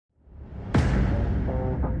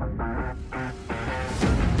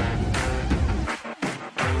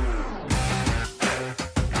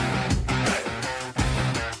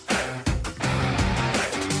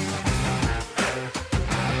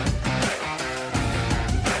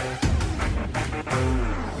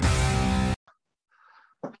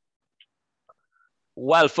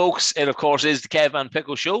Well, folks, it of course is the Kev and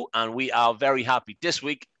Pickle Show, and we are very happy this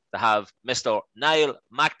week to have Mr. Niall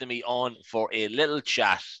McNamee on for a little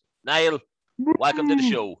chat. Niall, welcome to the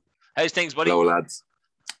show. How's things, buddy? Hello, lads.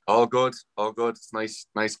 All good, all good. It's nice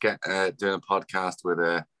doing a podcast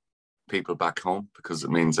with people back home because it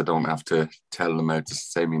means I don't have to tell them how to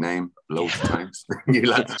say my name loads of times. You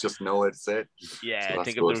lads just know how to say it. Yeah, so I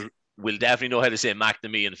think we'll definitely know how to say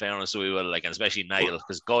McNamee in fairness, so we will, and especially Niall,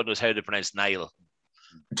 because God knows how to pronounce Niall.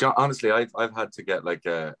 Honestly, I've had to get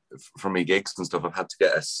for me gigs and stuff, I've had to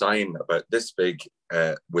get a sign about this big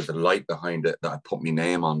with a light behind it that I put my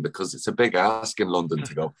name on, because it's a big ask in London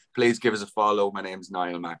to go, please give us a follow, my name's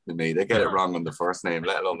Niall McNamee. They get it wrong on the first name,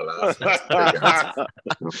 let alone the last.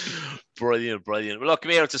 Brilliant. Well, look,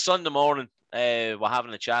 come here, it's a Sunday morning. We're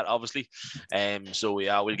having a chat, obviously. So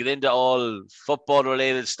we'll get into all football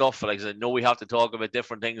related stuff. Like I know we have to talk about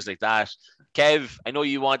different things like that. Kev, I know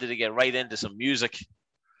you wanted to get right into some music.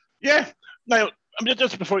 Yeah, Niall, I mean,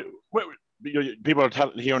 just before people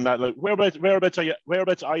are hearing that, like, whereabouts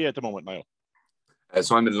are you at the moment, Niall?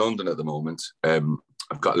 So I'm in London at the moment. I've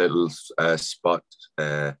got a little spot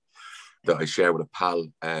that I share with a pal,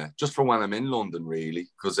 just for when I'm in London, really,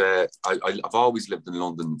 because I've always lived in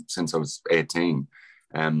London since I was 18.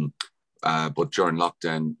 But during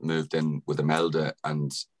lockdown, moved in with Imelda,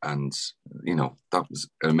 and you know, that was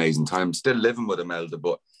an amazing time. Still living with Imelda,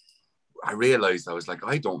 but I realised I was like,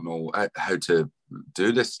 I don't know how to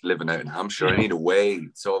do this living out in Hampshire. I need a way.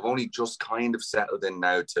 So I've only just kind of settled in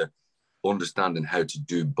now to understanding how to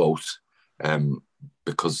do both.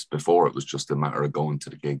 Because before it was just a matter of going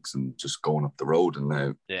to the gigs and just going up the road, and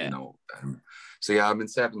now you know. So yeah, I'm in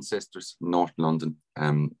Seven Sisters, North London.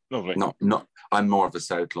 Lovely. Not. I'm more of a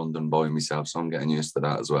South London boy myself, so I'm getting used to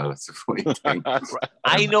that as well. It's a funny thing.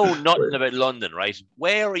 I know nothing about London, right?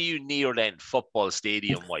 Where are you near then, football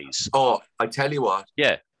stadium wise? Oh, I tell you what.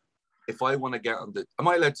 Yeah. If I want to get on am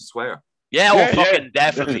I allowed to swear? Yeah, fucking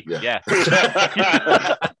definitely. Yeah.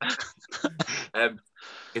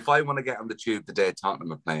 If I want to get on the tube the day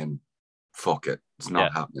Tottenham are playing, fuck it, it's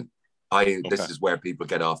not happening. This is where people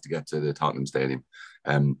get off to get to the Tottenham Stadium,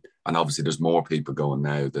 and obviously there's more people going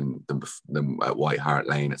now than at White Hart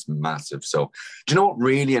Lane. It's massive. So, do you know what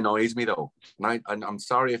really annoys me though? And I'm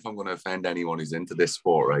sorry if I'm going to offend anyone who's into this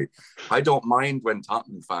sport, right? I don't mind when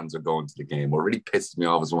Tottenham fans are going to the game. What really pisses me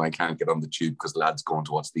off is when I can't get on the tube because lads going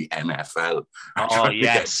to watch the NFL. Oh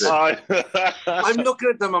yes. I'm looking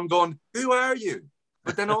at them. I'm going, who are you?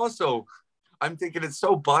 But then also, I'm thinking it's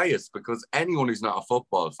so biased because anyone who's not a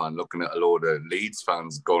football fan looking at a load of Leeds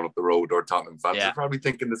fans going up the road or Tottenham fans are probably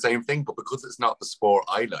thinking the same thing. But because it's not the sport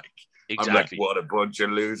I like, I'm like, what a bunch of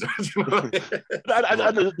losers. and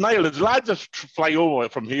Niall, the lads just fly over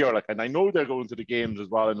from here, and I know they're going to the games as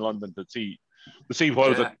well in London to see what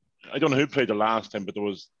was it. I don't know who played the last time, but they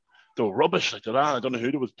were rubbish. I don't know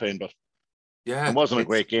who they was playing, but it wasn't a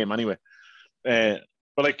great game anyway. But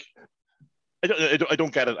like, I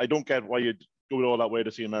don't get it. I don't get why you'd go all that way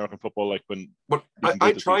to see American football. Like when, but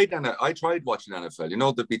I tried watching NFL. You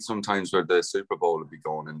know, there'd be some times where the Super Bowl would be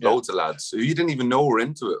going, and loads of lads who you didn't even know were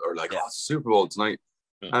into it, or like, Super Bowl tonight.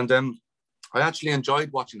 And I actually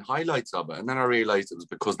enjoyed watching highlights of it, and then I realised it was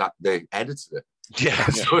because that they edited it. Yeah.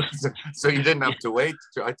 So you didn't have to wait.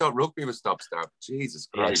 I thought rugby was stop-start. Jesus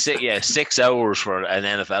Christ. 6 hours for an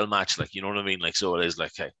NFL match, like, you know what I mean? Like, so it is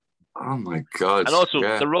like, hey. Oh my God. And also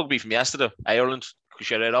the rugby from yesterday, Ireland,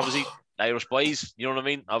 shout out, obviously, Irish boys, you know what I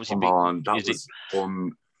mean? Obviously, that was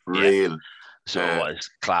unreal. Yeah. So it was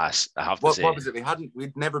class, I have to say. What was it?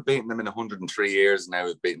 We'd never beaten them in 103 years. Now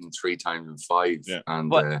we've beaten them 3 times in 5. Yeah. And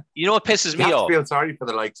but you know what pisses me off? I feel sorry for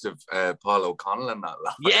the likes of Paul O'Connell and that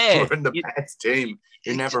lot. Yeah. Who were in the best team.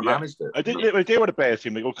 Who never managed it. They were the best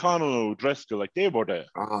team. Like O'Connell, O'Driscoll, like they were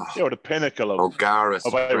the pinnacle of O'Gara, Irish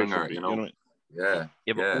Springer, you know. Yeah.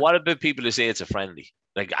 But what about people who say it's a friendly?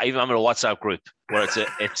 Like I'm in a WhatsApp group where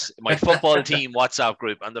it's my football team WhatsApp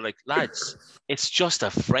group, and they're like, lads, it's just a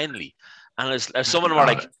friendly. And as some of them are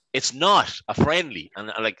like, it's not a friendly,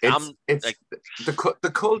 and like the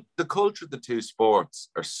culture of the two sports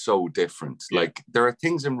are so different. Yeah. Like there are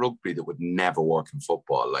things in rugby that would never work in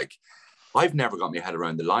football. Like I've never got my head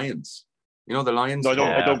around the Lions. You know the Lions. No,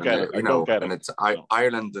 I don't get it. I don't get it. And it's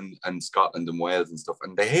Ireland and Scotland and Wales and stuff,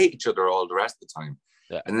 and they hate each other all the rest of the time.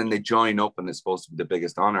 Yeah. And then they join up, and it's supposed to be the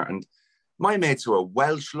biggest honour. And my mates who are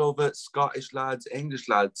Welsh love it, Scottish lads, English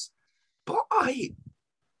lads, but I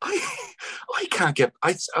can't get.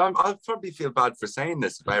 I'll probably feel bad for saying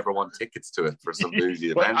this if I ever want tickets to it for some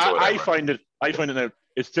bougie event. I find it now.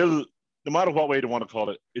 It's still, no matter what way they want to call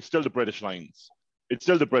it, it's still the British Lions. It's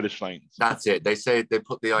still the British lines. That's it. They say they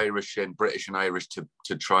put the Irish in, British and Irish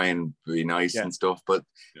to try and be nice and stuff. But,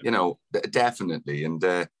 definitely. And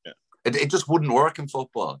it just wouldn't work in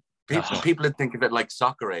football. People would think of it like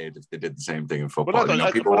Soccer Aid if they did the same thing in football. But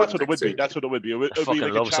that's what it would be. That's what it would be. It would be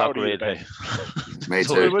like love Soccer Aid. Me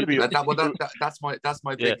too. That's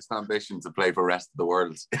my biggest ambition, to play for the rest of the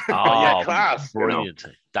world. Class. Brilliant.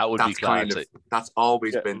 That would be class. That's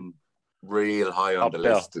always been real high on the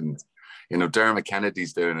list. And, Dermot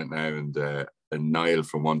Kennedy's doing it now, and Niall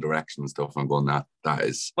from One Direction and stuff. I'm going, that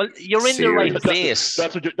is. Well, you're in the right place.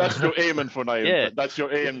 That's what you're aiming for, Niall. Yeah. That's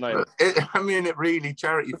your aim, Niall. It really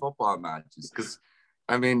charity football matches, because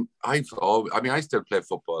I still play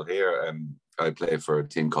football here. I play for a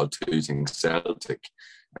team called Tooting Celtic,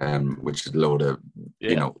 which is a load of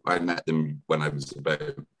I met them when I was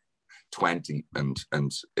about 20, and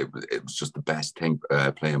it was just the best thing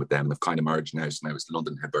playing with them. They've kind of merged now, so now it's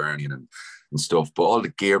London Hibernian and stuff. But all the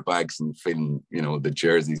gear bags and filling, the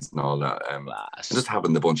jerseys and all that, and just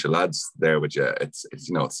having the bunch of lads there with you, it's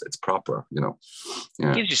proper,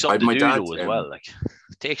 It gives you something to do as well. Like,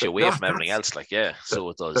 it takes you away from everything else. Like, so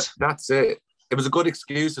it does. That's it. It was a good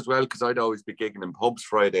excuse as well, because I'd always be gigging in pubs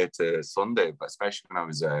Friday to Sunday, but especially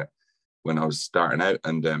when I was starting out,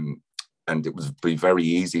 and it would be very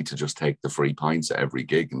easy to just take the free pints at every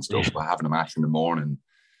gig and stuff. But having a match in the morning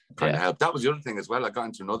kind of helped. That was the other thing as well. I got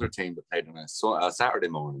into another team that played on a Saturday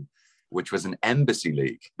morning, which was an embassy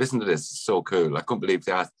league. Listen to this, it's so cool. I couldn't believe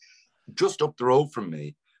that. Just up the road from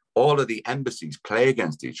me, all of the embassies play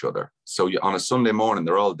against each other. So on a Sunday morning,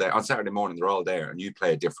 they're all there. On Saturday morning, they're all there, and you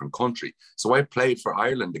play a different country. So I played for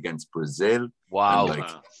Ireland against Brazil. Wow.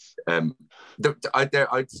 I don't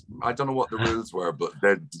know what the rules were, but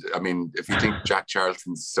if you think Jack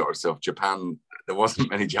Charlton's sort of stuff, Japan, there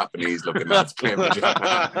wasn't many Japanese looking lads playing for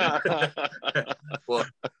Japan. But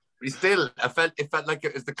it felt like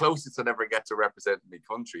it was the closest I'd ever get to representing my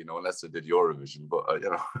country, unless I did Eurovision. But I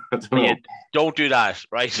don't know. Don't do that,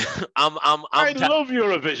 right? I love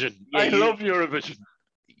Eurovision. I love Eurovision.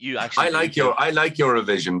 You actually, I like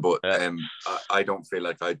Eurovision, but I don't feel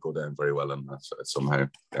like I'd go down very well on that somehow.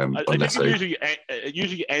 I think it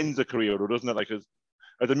usually ends a career, though, doesn't it? Like,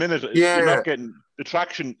 at the minute, you're not getting, the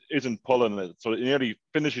traction isn't pulling it, so it nearly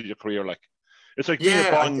finishes your career. Like, it's like being a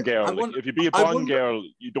Bond girl. If you be a Bond girl,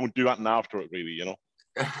 you don't do anything after it, really.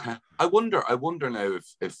 I wonder now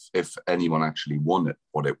if anyone actually won it,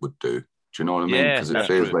 what it would do. Do you know what I mean? Because it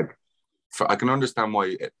feels like, I can understand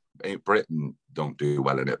why Britain don't do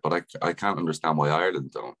well in it, but I can't understand why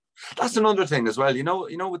Ireland don't. That's another thing as well.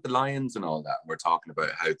 With the Lions and all that, we're talking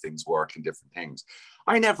about how things work and different things.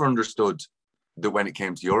 I never understood that when it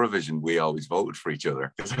came to Eurovision, we always voted for each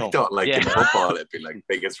other, because I thought in football it'd be like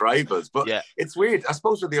biggest rivals. But it's weird. I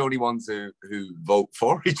suppose we're the only ones who vote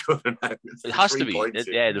for each other now. It has to be.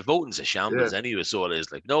 The voting's a shambles anyway. So it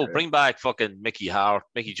is. Like, no, bring back fucking Mickey Hart.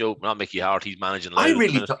 Not Mickey Hart. He's managing. I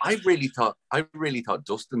really thought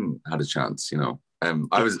Dustin had a chance.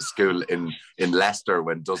 I was at school in Leicester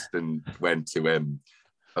when Dustin went to. I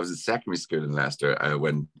was at secondary school in Leicester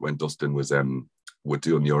when Dustin was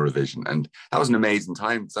doing Eurovision, and that was an amazing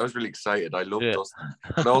time. So I was really excited. I loved Dustin,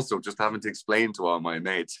 but also just having to explain to all my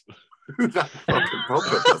mates who that fucking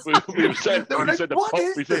puppet was. we said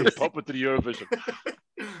the puppet to the Eurovision.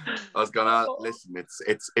 I was gonna listen.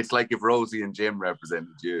 It's like if Rosie and Jim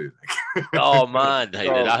represented you. Oh man,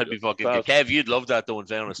 that'd be fucking good. Kev, you'd love that, though. In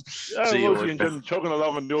fairness, Rosie and Jim chugging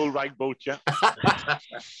along on the old rag boat,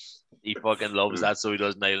 He fucking loves that, so he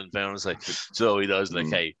does. Niall, in fairness, so he does. Like,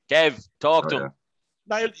 hey, Kev, talk to him.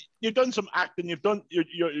 Niall, you've done some acting. You're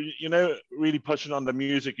now really pushing on the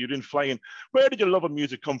music. You're doing flying. Where did your love of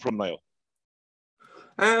music come from, Niall?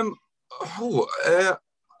 I'm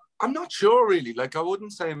not sure really. Like, I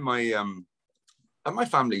wouldn't say my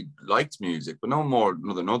family liked music, but no more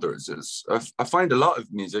than others. I find a lot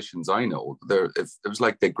of musicians I know, it was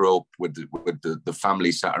like they grew up with the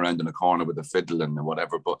family sat around in a corner with a fiddle and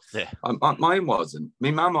whatever. But mine wasn't. My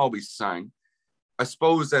mum always sang. I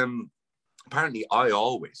suppose. Apparently, I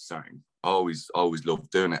always sang. Always loved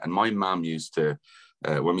doing it. And my mum used to,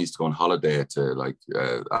 when we used to go on holiday to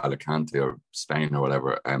Alicante or Spain or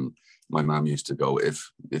whatever. My mum used to go,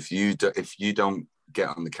 if you don't get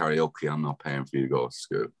on the karaoke, I'm not paying for you to go to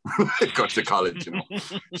school, go to college.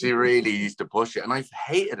 She really used to push it, and I've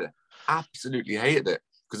hated it, absolutely hated it,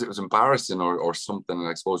 because it was embarrassing or something. And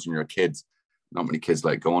I suppose when you're a kid, not many kids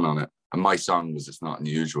like going on it. And my song was "It's Not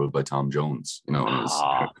Unusual" by Tom Jones, and it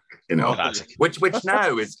was, which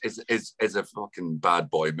now is a fucking bad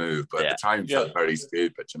boy move, but at the time felt very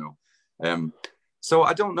stupid, So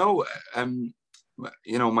I don't know.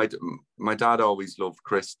 you know, my dad always loved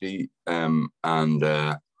Christie, and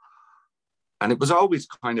it was always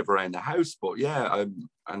kind of around the house. But yeah,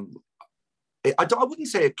 I wouldn't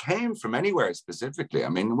say it came from anywhere specifically. I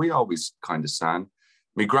mean, we always kind of sang.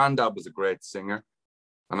 My granddad was a great singer.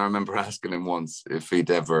 And I remember asking him once if he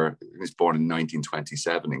was born in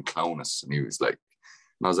 1927 in Clonus. And he was like,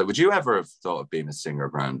 and I was like, would you ever have thought of being a singer,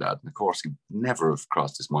 granddad? And of course, he'd never have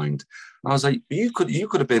crossed his mind. And I was like, you could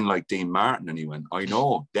have been like Dean Martin. And he went, I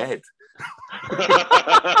know, dead.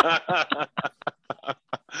 But,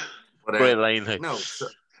 great line. Like. No,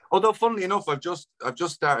 although funnily enough, I've just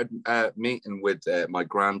started meeting with my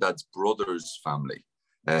granddad's brother's family,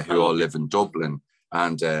 who all live in Dublin,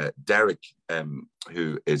 and Derek,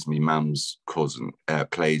 who is my mum's cousin,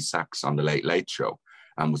 plays sax on the Late Late Show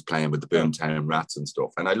and was playing with the Boomtown Rats and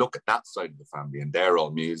stuff. And I look at that side of the family, and they're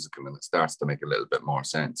all musical, and it starts to make a little bit more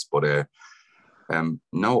sense. But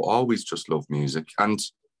no, always just love music. And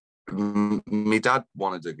my dad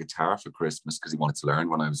wanted a guitar for Christmas because he wanted to learn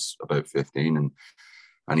when I was about 15,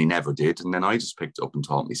 and he never did. And then I just picked it up and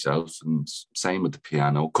taught myself. And same with the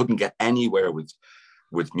piano. Couldn't get anywhere with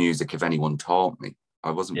music if anyone taught me. I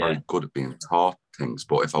wasn't very good at being taught things,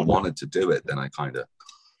 but if I wanted to do it, then I kind of,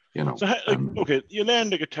 you know. So, okay, you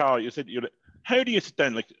learned the guitar. You said how do you sit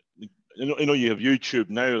down? Like, I know you have YouTube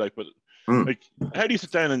now, like, but like, how do you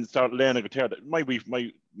sit down and start learning a guitar? My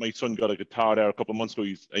son got a guitar there a couple of months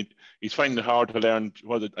ago. He's finding it hard to learn.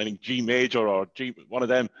 Was it, I think, G major or G, one of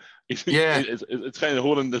them? It's kind of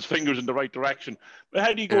holding his fingers in the right direction. But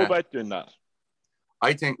how do you go about doing that?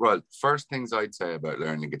 I think, well, first things I'd say about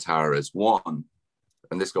learning guitar is, one,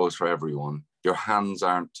 and this goes for everyone, your hands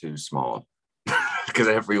aren't too small. Because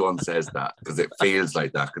everyone says that, because it feels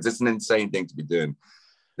like that, because it's an insane thing to be doing.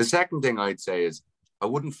 The second thing I'd say is, I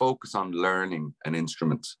wouldn't focus on learning an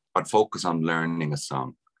instrument. I'd focus on learning a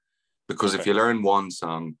song. Because if you learn one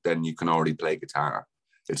song, then you can already play guitar.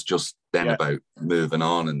 It's just then about moving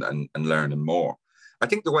on and learning more. I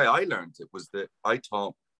think the way I learned it was that I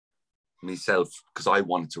taught myself because I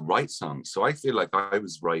wanted to write songs. So I feel like I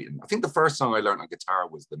was writing. I think the first song I learned on guitar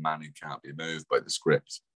was The Man Who Can't Be Moved by The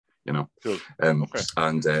Script, you know. Cool. And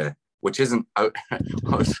which isn't out.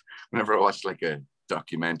 Whenever I watched like a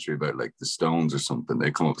documentary about like the Stones or something,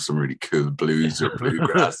 they come up with some really cool blues or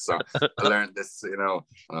bluegrass song. I learned this, you know,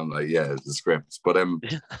 and I'm like, yeah, it's The Script. But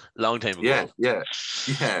long time ago. Yeah.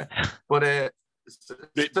 But I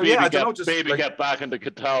don't know, just maybe like, get back into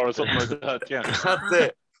guitar or something like that. Yeah, that's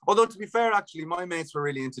it. Although to be fair, actually, my mates were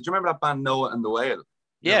really into. Do you remember that band Noah and the Whale?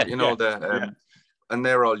 Yeah, and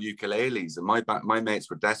they're all ukuleles, and my mates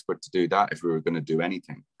were desperate to do that if we were going to do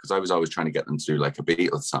anything, because I was always trying to get them to do like a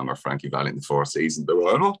Beatles song or Frankie Valli and the Four Seasons. They were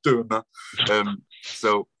like, I'm not doing that.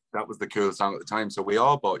 So that was the cool song at the time. So we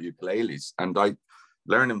all bought ukuleles, and I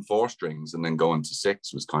learning 4 strings and then going to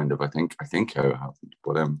 6 was kind of I think how it happened.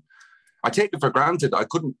 But I take it for granted. I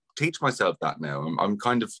couldn't teach myself that now. I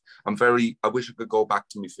wish I could go back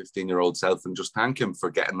to my 15-year-old self and just thank him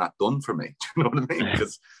for getting that done for me. Do you know what I mean?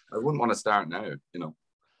 Because I wouldn't want to start now, you know.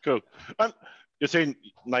 Cool. And you're saying,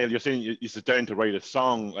 Niall, you sit down to write a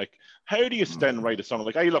song. Like, how do you sit down and write a song?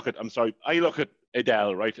 Like, I look at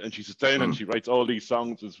Adele, right? And she sits down and she writes all these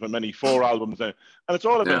songs. There's for many 4 albums now. And it's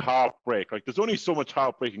all about heartbreak. Like, there's only so much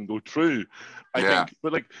heartbreak can go through, I think.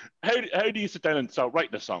 But like, how do you sit down and start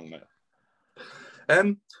writing a song now?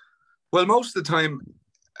 Well, most of the time,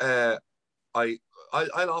 I'll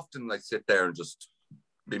often like sit there and just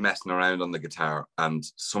be messing around on the guitar, and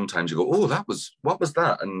sometimes you go, "Oh, what was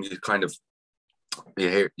that?" And you kind of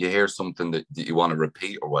you hear something that you want to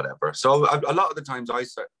repeat or whatever. So a lot of the times I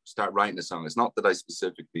start writing a song. It's not that I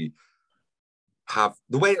specifically have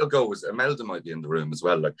the way it'll go is Imelda might be in the room as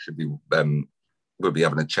well. Like we'll be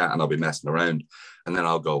having a chat and I'll be messing around, and then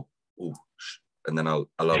I'll go, "Oh," and then I'll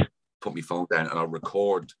put my phone down and I'll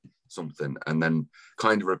record something and then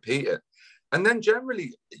kind of repeat it. And then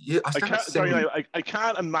generally, I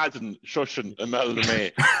can't imagine shushing Imelda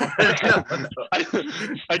McNamee.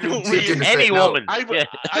 I don't really. Any woman. I don't.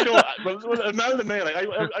 Well, Imelda McNamee, like,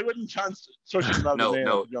 I wouldn't chance shushing Imelda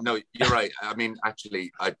McNamee. No, you're right. I mean,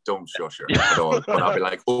 actually, I don't shush her at all. But I'll be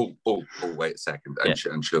like, oh, wait a second,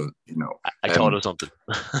 and she'll, you know. I thought of something.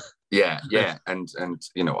 Yeah, and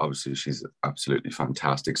you know, obviously she's an absolutely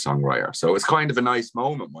fantastic songwriter. So it's kind of a nice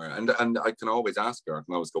moment where, and I can always ask her. I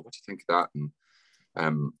can always go, "What do you think of that?" And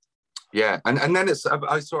and then it's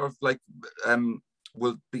I sort of like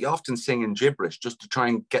will be often singing gibberish just to try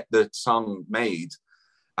and get the song made,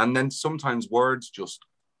 and then sometimes words just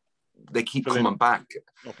they keep coming back.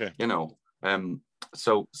 Okay, you know.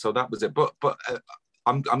 So that was it. But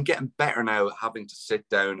I'm getting better now at having to sit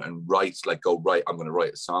down and write, like, go, right, I'm going to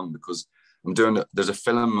write a song, because There's a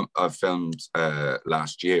film I filmed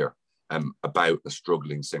last year about a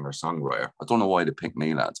struggling singer-songwriter. I don't know why they picked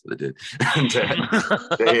me, lads, but they did.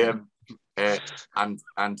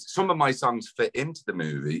 And some of my songs fit into the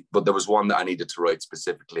movie, but there was one that I needed to write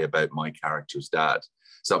specifically about my character's dad.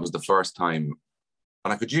 So that was the first time,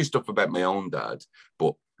 and I could use stuff about my own dad,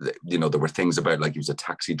 but you know, there were things about like he was a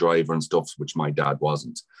taxi driver and stuff, which my dad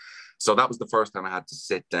wasn't. So that was the first time I had to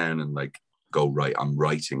sit down and like go, right, I'm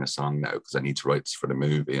writing a song now because I need to write this for the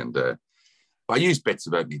movie. And I used bits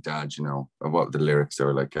about my dad, you know, and what the lyrics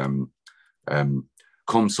are like.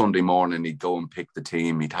 Come Sunday morning, he'd go and pick the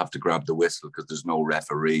team. He'd have to grab the whistle because there's no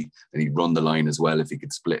referee, and he'd run the line as well if he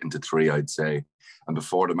could split into three, I'd say. And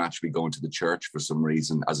before the match, we'd go into the church for some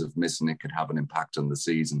reason, as if missing it could have an impact on the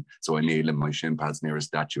season. So I kneel in my shin pads near a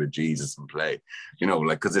statue of Jesus and play, you know,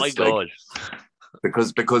 like, because it's like,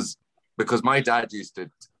 because my dad used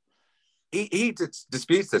to. He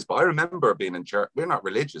disputes this, but I remember being in church. We're not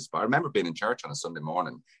religious, but I remember being in church on a Sunday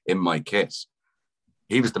morning in my kit.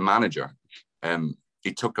 He was the manager.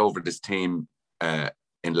 He took over this team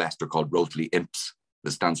in Leicester called Rothley Imps.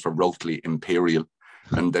 That stands for Rothley Imperial.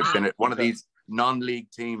 And they've been one of these non-league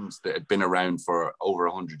teams that had been around for over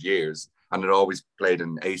 100 years and had always played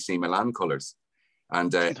in AC Milan colours.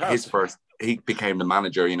 And he became the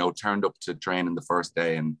manager, you know, turned up to training the first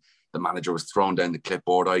day, and the manager was thrown down the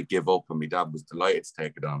clipboard. I give up, and my dad was delighted to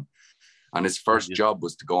take it on. And his first job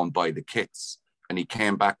was to go and buy the kits. And he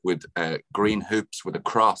came back with green hoops with a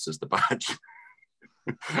cross as the badge.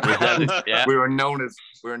 Yeah. we were known as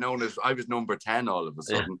I was number 10 all of a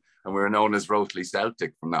sudden, and we were known as Rothley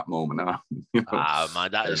Celtic from that moment on. You know? Ah,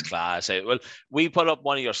 man, that is class. Well, we put up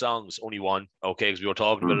one of your songs, only one, okay, because we were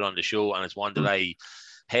talking about it on the show, and it's one that I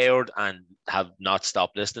heard and have not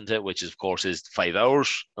stopped listening to, which is, of course, is 5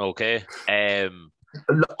 Hours. Okay.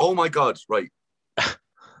 Oh my God! Right,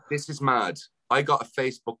 this is mad. I got a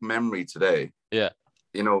Facebook memory today. Yeah,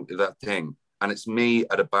 you know that thing, and it's me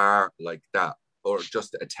at a bar like that, or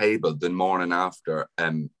just at a table the morning after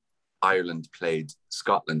Ireland played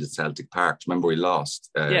Scotland at Celtic Park. Remember we lost?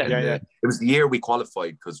 It was the year we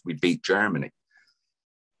qualified because we beat Germany.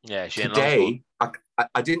 Yeah, today,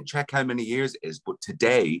 I didn't check how many years it is, but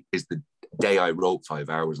today is the day I wrote 5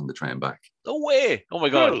 Hours on the train back. No way. Oh my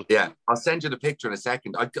God. Yeah, I'll send you the picture in a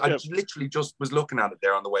second. I literally just was looking at it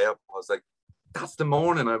there on the way up. I was like, that's the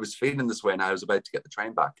morning I was feeling this way and I was about to get the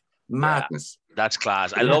train back. Madness. Yeah, that's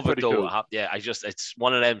class. I love it though. Cool. It's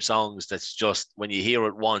one of them songs that's just, when you hear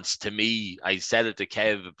it once, to me, I said it to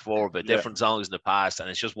Kev before, but different songs in the past, and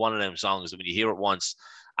it's just one of them songs that when you hear it once,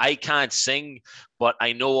 I can't sing, but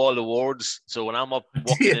I know all the words. So when I'm up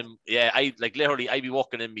walking I'd be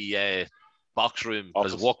walking in my box room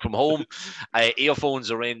because I work from home. Earphones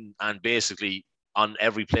are in, and basically on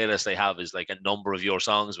every playlist I have is like a number of your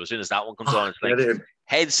songs. But as soon as that one comes on, it's like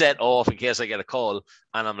headset off in case I get a call,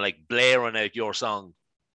 and I'm like blaring out your song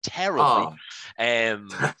terribly.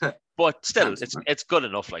 But still, it's good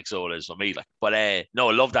enough. Like, so it is for me. Like, but no,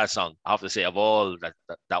 I love that song. I have to say, of all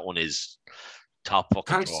that one is top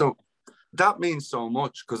fucking. Thanks. So that means so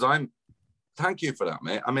much, because thank you for that,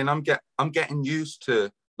 mate. I mean, I'm getting used to,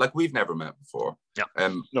 like, we've never met before. Yeah.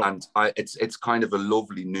 And it's kind of a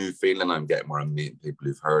lovely new feeling I'm getting where I'm meeting people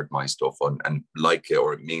who've heard my stuff and like it,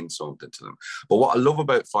 or it means something to them. But what I love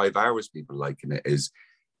about 5 Hours, people liking it, is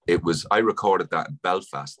I recorded that in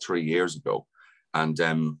Belfast 3 years ago, and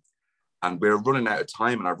we were running out of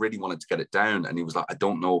time, and I really wanted to get it down. And he was like, I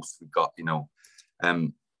don't know if we got,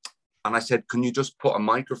 and I said, can you just put a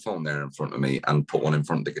microphone there in front of me and put one in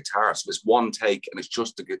front of the guitar? So it's one take, and it's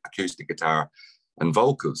just the acoustic guitar and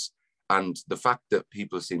vocals. And the fact that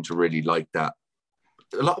people seem to really like that,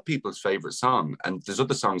 a lot of people's favorite song. And there's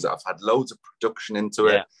other songs that have had loads of production into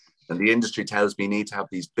it. And the industry tells me you need to have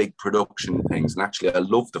these big production things. And actually, I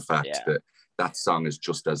love the fact that song is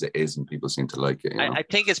just as it is, and people seem to like it. You know? I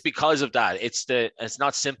think it's because of that. It's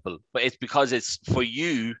not simple, but it's because it's for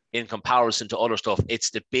you in comparison to other stuff.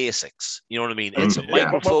 It's the basics. You know what I mean? It's a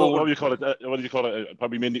microphone. What do you call it? What do you call it?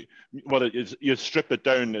 Probably mainly what it is. You strip it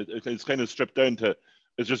down. It's kind of stripped down to.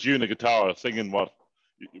 It's just you and a guitar singing one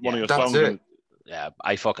of your songs. Yeah,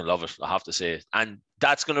 I fucking love it. I have to say, and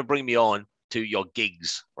that's going to bring me on to your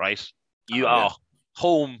gigs, right? You are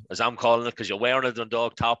home, as I'm calling it, because you're wearing a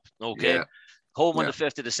Dundalk top. Okay. Yeah. Home on the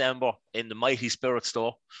 5th of December in the Mighty Spirit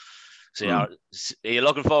store. So are you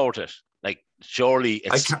looking forward to it? Like, surely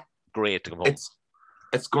it's great to come home.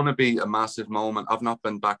 It's going to be a massive moment. I've not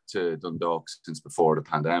been back to Dundalk since before the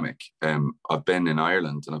pandemic. I've been in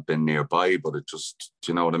Ireland and I've been nearby, but it just,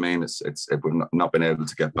 do you know what I mean? We've not been able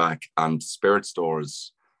to get back. And Spirit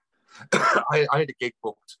Stores, I had a gig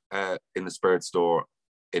booked in the Spirit Store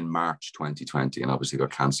in March 2020, and obviously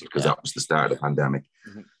got cancelled because that was the start of the pandemic.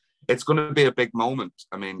 Mm-hmm. It's going to be a big moment.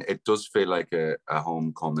 I mean, it does feel like a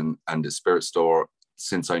homecoming, and the Spirit Store,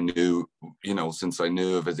 since I knew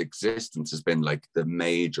of its existence, has been like the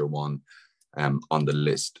major one on the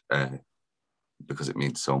list because it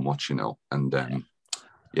means so much, you know. And I'm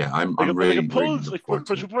really, it pulls, really like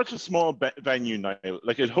for such a small venue now,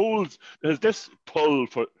 like there's this pull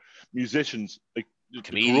for musicians, like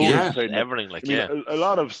comedians, everything, like, a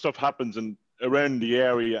lot of stuff happens around the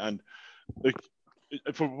area, and like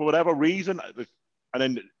for whatever reason, and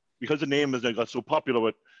then because the name has now got so popular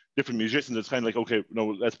with different musicians, it's kind of like, okay, no,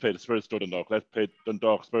 let's play the Spirit Store Dundalk, let's play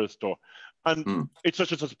Dundalk Spirit Store, and it's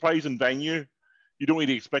such a surprising venue. You don't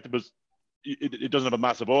really expect it, because it doesn't have a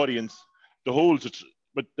massive audience. The holds,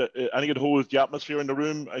 but I think it holds the atmosphere in the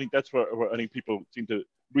room. I think that's where I think people seem to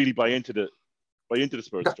really buy into the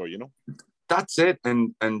Spirit Store, you know. That's it,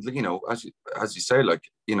 and you know, as you say, like,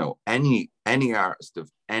 you know, any artist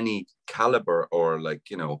of any caliber, or like,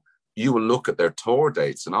 you know, you will look at their tour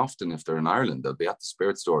dates, and often if they're in Ireland, they'll be at the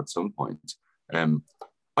Spirit Store at some point.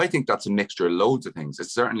 I think that's a mixture of loads of things.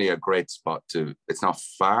 It's certainly a great spot it's not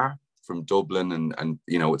far from Dublin, and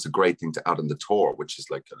you know, it's a great thing to add on the tour, which is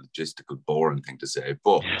like a logistical boring thing to say.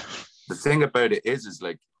 But the thing about it is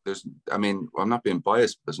like, I'm not being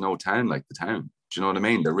biased, but there's no town like the town. Do you know what I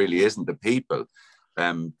mean? There really isn't. The people.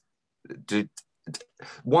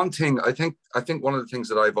 One thing, I think one of the things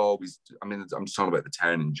that I've always, I'm just talking about the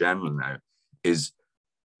town in general now, is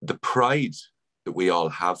the pride that we all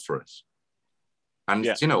have for it. And,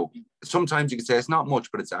 you know, sometimes you could say it's not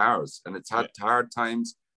much, but it's ours. And it's had hard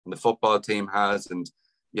times, and the football team has. And,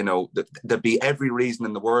 you know, there'd be every reason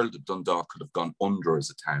in the world that Dundalk could have gone under as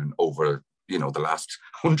a town over, you know, the last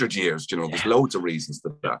 100 years. You know, there's loads of reasons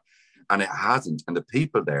to that. And it hasn't. And the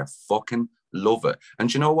people there fucking love it.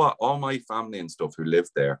 And you know what? All my family and stuff who live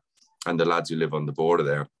there, and the lads who live on the border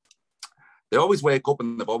there, they always wake up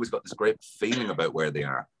and they've always got this great feeling about where they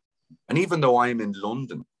are. And even though I'm in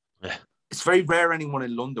London, it's very rare anyone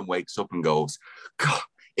in London wakes up and goes, God,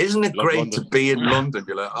 isn't it great London to be in London?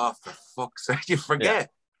 You're like, oh, for fuck's sake, you forget.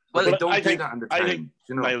 Well, they don't do that in the town. I think,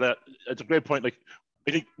 you know? It's a great point. Like,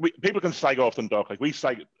 I think people can slag off Dundalk. Like,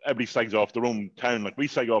 everybody slags off their own town. Like, we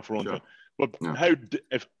slag off our own town. But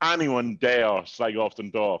if anyone dare slag off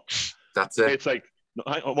Dundalk, that's it. It's like,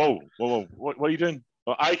 whoa, what are you doing?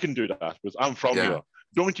 Well, I can do that because I'm from here.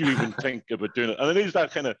 Don't you even think about doing it? And it is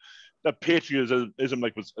that kind of that patriotism,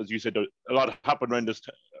 like, was, as you said, a lot happened around this,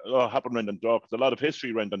 a lot happened around Dundalk. There's a lot of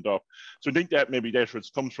history around Dundalk. So I think that maybe that's where it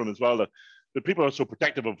comes from as well. That people are so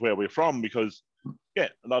protective of where we're from, because a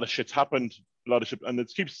lot of shit's happened, and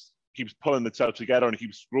it keeps pulling itself together, and it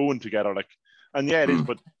keeps growing together. Like, and it is,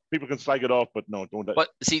 but people can slag it off, but no, don't. But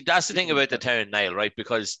see, that's the thing about the town, Niall, right?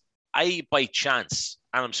 Because I, by chance,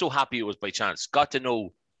 and I'm so happy it was by chance, got to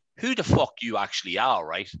know who the fuck you actually are,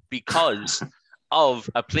 right? Because of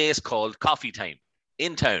a place called Coffee Time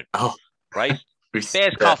in town, right?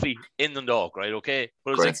 Best coffee in Dundalk, right? Okay,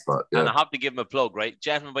 but it was spot, and I have to give him a plug, right?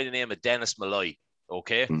 Gentleman by the name of Dennis Malloy,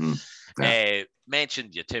 okay,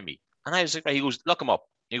 mentioned you to me, and I was like, right, he goes, look him up.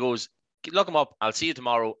 He goes, look him up. I'll see you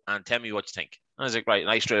tomorrow, and tell me what you think. And I was like, right,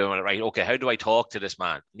 and I straight away went, right, okay, how do I talk to this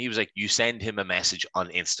man? And he was like, you send him a message on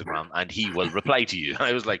Instagram, and he will reply to you. And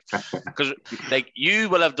I was like, because like you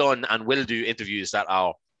will have done and will do interviews that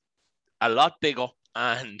are a lot bigger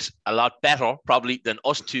and a lot better probably than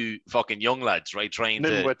us two fucking young lads, right, trying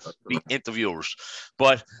to be interviewers.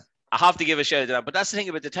 But I have to give a shout out to that. But that's the thing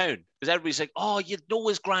about the town, because everybody's like, oh, you'd know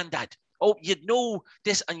his granddad. Oh, you'd know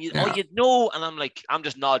this, and you'd know. And I'm like, I'm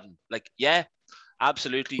just nodding, like, yeah,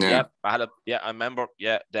 absolutely, I remember,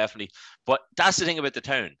 definitely. But that's the thing about the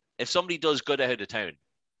town. If somebody does good out of the town,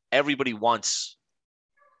 everybody wants,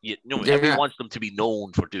 everybody wants them to be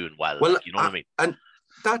known for doing well. Like, you know what I mean? And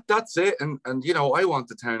that's it. And you know, I want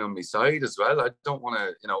the town on my side as well. I don't want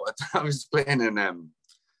to, you know, I was playing in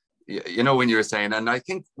you know, when you were saying, and I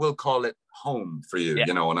think we'll call it home for you,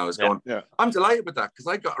 you know, and I was going, I'm delighted with that, because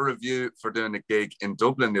I got a review for doing a gig in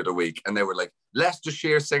Dublin the other week, and they were like,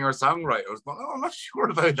 Leicestershire singer-songwriter. I was like, oh, I'm not sure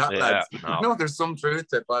about that, lads. No, there's some truth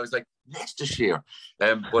to it, but I was like, Leicestershire.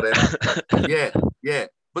 But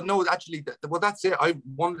no, actually, well, that's it.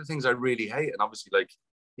 One of the things I really hate, and obviously, like,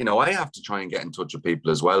 you know, I have to try and get in touch with people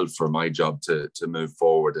as well for my job to move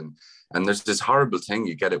forward. And there's this horrible thing,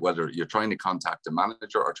 you get it, whether you're trying to contact a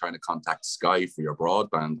manager or trying to contact Sky for your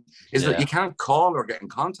broadband, is that you can't call or get in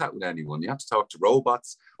contact with anyone. You have to talk to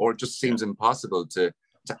robots, or it just seems impossible to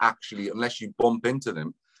actually, unless you bump into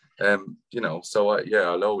them. You know, so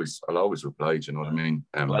I'll always reply. Do you know what I mean?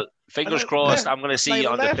 Well, fingers crossed. I'm going to see you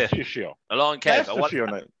on the 5th. Along, Kev.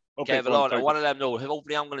 Kevin, I want to let them know.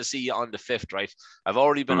 Hopefully, I'm going to see you on the 5th, right? I've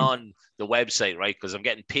already been on the website, right? Because I'm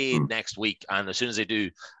getting paid next week. And as soon as I do,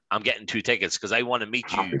 I'm getting 2 tickets because I want to meet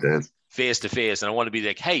you face to face. And I want to be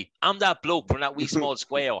like, hey, I'm that bloke from that wee small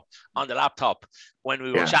square on the laptop when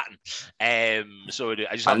we were chatting. So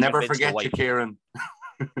I just I'll never forget you, Kieran.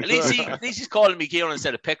 At least he's calling me Kieran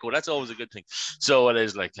instead of Pico. That's always a good thing. So it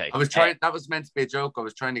is like, hey. I was trying. That was meant to be a joke. I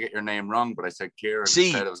was trying to get your name wrong, but I said Kieran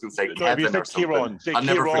instead. I was going to say Kevin or something. Kieran. I'll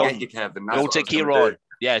never forget you, Kevin. Don't say Kieran.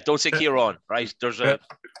 Yeah, don't say Kieran. Right?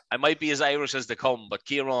 I might be as Irish as they come, but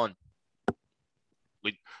Kieran.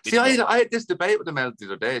 I had this debate with Mel the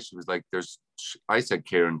other day. She was like, I said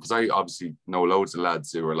Kieran because I obviously know loads of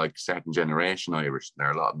lads who are like second generation Irish. And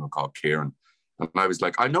there are a lot of them called Kieran. And I was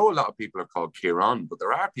like, I know a lot of people are called Kieran, but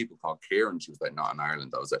there are people called Kieran. She was like, not in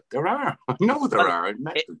Ireland. I was like, there are. I know there are.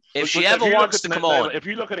 If she ever wants to come on. If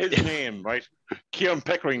you look at his name, right, Kieran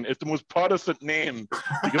Pickering is the most Protestant name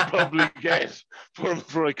you could probably get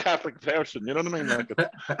for a Catholic person. You know what I mean? Like,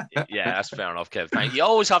 yeah, that's fair enough, Kev. Thank you. You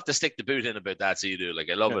always have to stick the boot in about that, so you do. Like,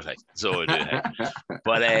 I love it. Like, so I do.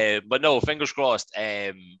 Hey. But no, fingers crossed.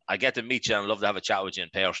 I get to meet you and I'd love to have a chat with you in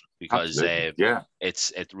person because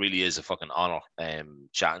it really is a fucking honor.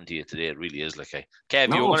 Chatting to you today, it really is. Like,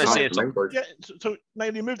 Kev, you were going to say something. Yeah. So now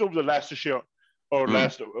you moved over to Leicestershire or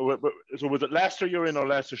Leicester. So was it Leicester you're in or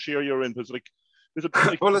Leicestershire you're in? Because is it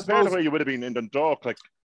like compared to where you would have been in Dundalk, like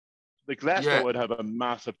Leicester would have a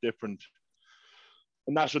massive different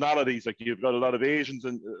nationalities. Like you've got a lot of Asians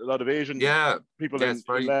and a lot of Asian people in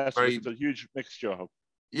Leicester. It's a huge mixture of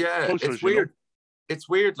cultures, it's weird. You know? It's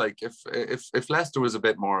weird. Like if Leicester was a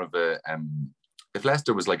bit more of a if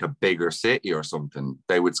Leicester was like a bigger city or something,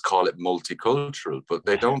 they would call it multicultural, but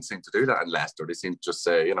they don't seem to do that in Leicester. They seem to just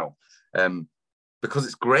say, because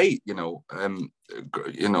it's great, I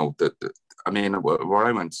mean, where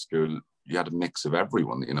I went to school, you had a mix of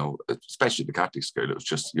everyone, especially the Catholic school. It was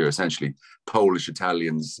just, you're essentially Polish,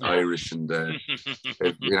 Italians, Irish, and,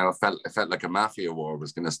 it felt like a mafia war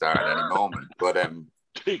was going to start at any moment. But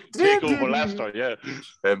take over Leicester,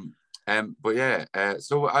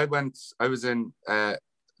 so I was in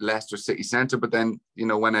Leicester City Centre, but then,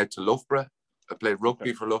 went out to Loughborough. I played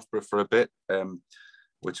rugby for Loughborough for a bit,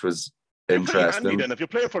 which was interesting. Handy then. If you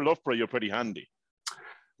play for Loughborough, you're pretty handy.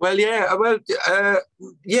 Well,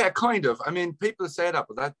 kind of. I mean, people say that,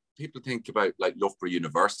 but people think about like Loughborough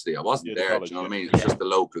University. I wasn't there, do you know what I mean? It's just the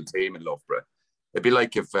local team in Loughborough. It'd be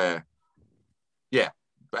like if,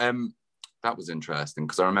 that was interesting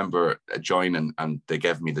because I remember joining and they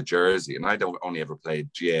gave me the jersey, and I only ever played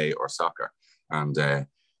GA or soccer, and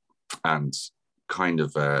kind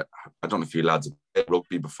of I don't know if you lads have played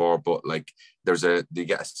rugby before, but like you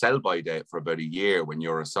get a sell-by date for about a year when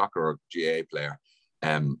you're a soccer or GA player,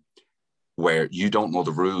 where you don't know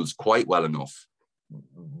the rules quite well enough,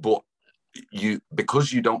 but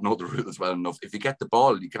because you don't know the rules well enough, if you get the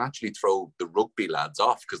ball, you can actually throw the rugby lads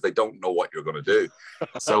off because they don't know what you're going to do.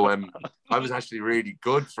 So I was actually really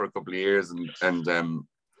good for a couple of years, and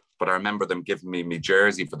but I remember them giving me my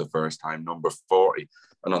jersey for the first time, number 40,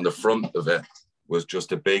 and on the front of it was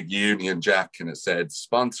just a big Union Jack, and it said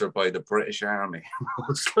sponsored by the British Army.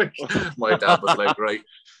 Like, my dad was like, right,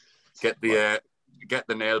 get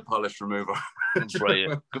the nail polish remover.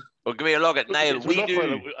 Right. Well, give me a look at Niall. We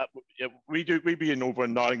be in over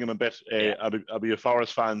in Nottingham a bit. I'll be a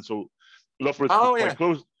Forest fan, so Loughborough is quite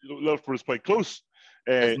close. Loughborough is quite close.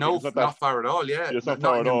 It's not far at all. Yeah, it's not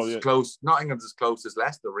far at all. Yeah. Close. Nottingham's as close as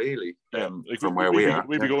Leicester, really. From where we are,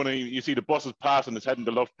 we be going. You see the buses passing. It's heading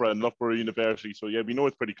to Loughborough and Loughborough University. So yeah, we know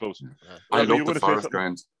it's pretty close. I love the Forest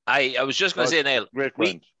ground. I was just going to say, Niall,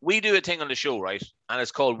 we do a thing on the show, right? And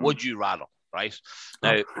it's called Would You Rather. Right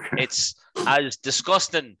now, it's as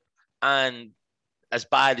disgusting and as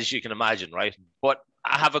bad as you can imagine, right? But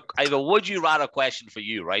I have a would you rather question for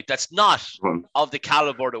you, right? That's not of the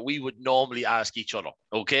caliber that we would normally ask each other.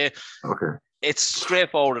 Okay. It's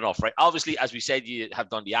straightforward enough, right? Obviously, as we said, you have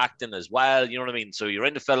done the acting as well. You know what I mean? So you're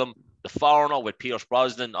in the film The Foreigner with Pierce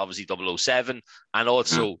Brosnan, obviously 007, and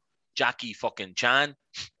also Jackie fucking Chan,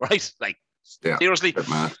 right? Like seriously,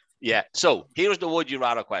 yeah. So here's the would you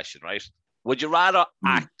rather question, right? Would you rather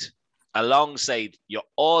act alongside your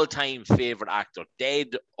all-time favorite actor,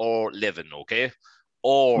 dead or living, okay?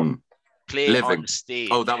 Or play living on stage?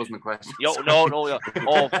 Oh, that was my question. No.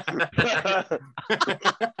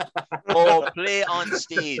 Or play on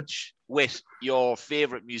stage with your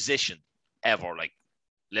favorite musician ever, like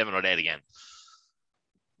living or dead again.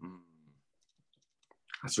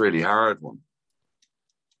 That's a really hard one.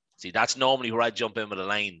 See, that's normally where I jump in with a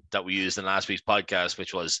line that we used in last week's podcast,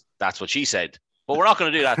 which was, that's what she said. But we're not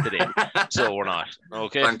going to do that today. So we're not.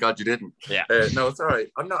 Okay. Thank God you didn't. Yeah. No, it's all right.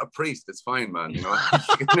 I'm not a priest. It's fine, man. You know,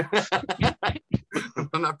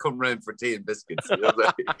 I'm not coming round for tea and biscuits. Do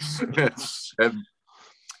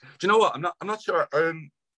you know what? I'm not sure.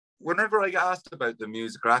 Whenever I get asked about the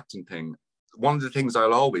music or acting thing, one of the things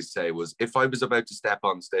I'll always say was, if I was about to step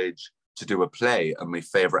on stage to do a play and my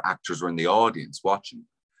favorite actors were in the audience watching,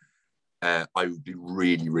 I would be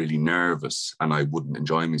really, really nervous and I wouldn't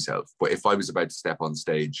enjoy myself. But if I was about to step on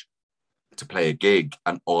stage to play a gig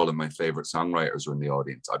and all of my favorite songwriters were in the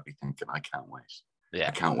audience, I'd be thinking, I can't wait. Yeah.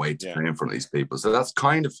 I can't wait to play in front of these people. So that's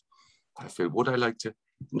kind of, I feel, would I like to,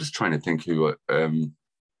 I'm just trying to think who,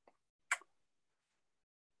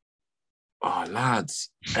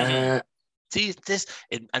 lads. See this,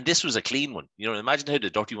 and this was a clean one. You know, imagine how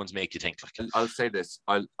the dirty ones make you think. Like, I'll say this.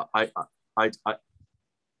 I'd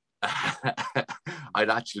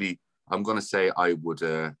actually. I'm going to say I would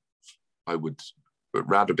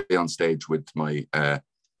rather be on stage with my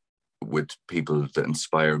with people that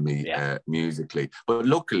inspire me musically. But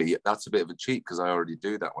luckily, that's a bit of a cheat because I already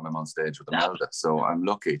do that when I'm on stage with Imelda. So I'm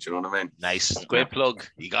lucky. Do you know what I mean? Nice, great plug.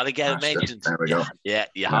 You got to get it mentioned. There we go. Yeah,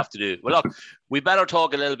 you have to do it. Well, look, we better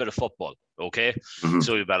talk a little bit of football, okay? Mm-hmm.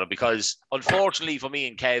 So we better, because unfortunately for me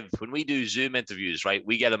and Kev, when we do Zoom interviews, right,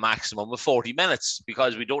 we get a maximum of 40 minutes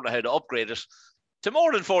because we don't know how to upgrade it to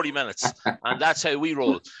more than 40 minutes, and that's how we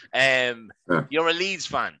roll. You're a Leeds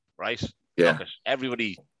fan, right? Yeah. Look,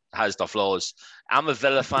 everybody has their flaws. I'm a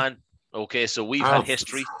Villa fan, okay, so we've had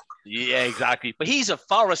history. Yeah, exactly. But he's a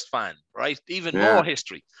Forest fan, right? Even more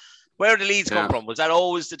history. Where did Leeds come from? Was that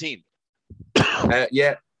always the team?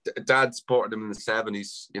 Dad supported him in the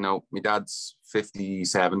 70s. You know, my dad's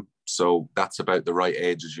 57, so that's about the right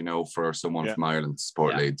age, as you know, for someone from Ireland to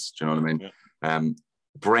support Leeds. Do you know what I mean? Yeah.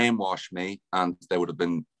 Brainwashed me, and there would have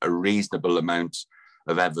been a reasonable amount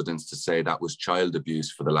of evidence to say that was child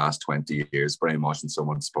abuse for the last 20 years, brainwashing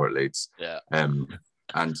someone to support Leeds. Yeah.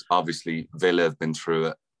 And obviously Villa have been through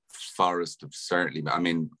it. Forest have certainly. I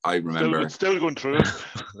mean, I remember still going through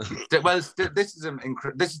it. Well, this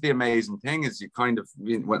is the amazing thing is you kind of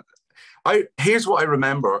here's what I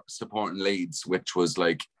remember supporting Leeds, which was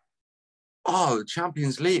like, oh, the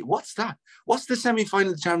Champions League. What's that? What's the semi-final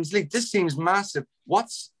of the Champions League? This seems massive.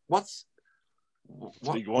 What's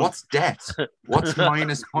debt? What's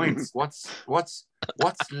minus points? What's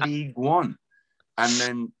League One? And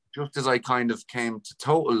then just as I kind of came to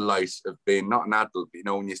total light of being not an adult, you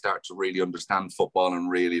know, when you start to really understand football and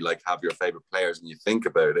really like have your favorite players and you think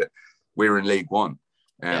about it, we're in League One.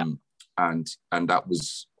 And that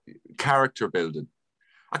was character building.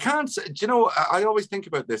 I can't say, do you know, I always think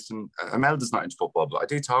about this, and Imelda's not into football, but I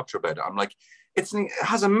do talk to her about it. I'm like, it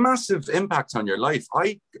has a massive impact on your life.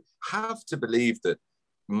 I have to believe that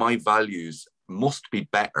my values must be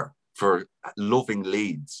better for loving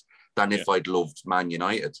Leeds than if I'd loved Man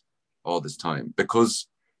United all this time. Because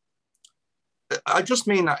I just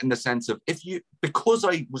mean that in the sense of because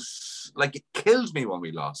I was like, it killed me when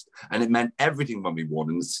we lost and it meant everything when we won,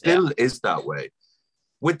 and it still is that way.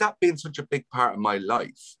 With that being such a big part of my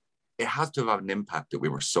life, it has to have had an impact that we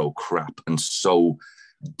were so crap and so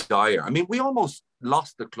dire. I mean, we almost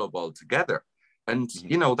lost the club altogether. And,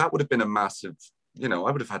 you know, that would have been a massive, you know,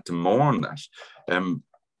 I would have had to mourn that.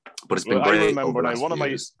 But it's been great. I remember now, one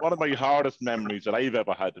of my hardest memories that I've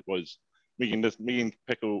ever had was me and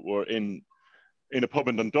Pickle were in a pub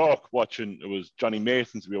in Dundalk watching, it was Johnny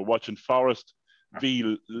Mason's, we were watching Forest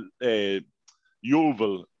v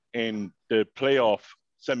Yeovil in the playoff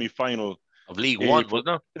semi-final of League One, wasn't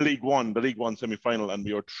it? The League One semi-final, and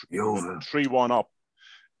we were 3-1 up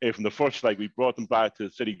from the first leg. We brought them back to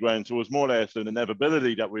the City Ground, so it was more or less an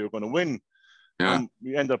inevitability that we were going to win. And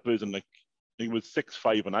we ended up losing, like, I think it was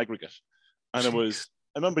 6-5 on aggregate, and it was.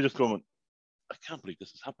 I remember just going, I can't believe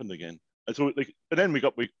this has happened again. And so, like, and then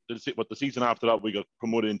the season after that, we got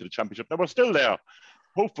promoted into the Championship. Now we're still there.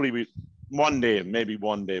 Hopefully, maybe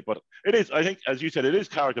one day. But it is, I think, as you said, it is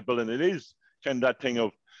character building. It is kind of that thing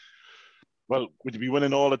of, well, would you be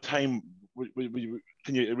winning all the time?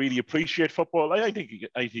 Can you really appreciate football? I think you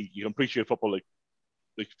can appreciate football like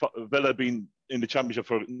Villa being in the Championship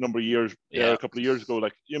for a number of years, a couple of years ago.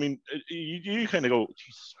 Like, I mean, you kind of go,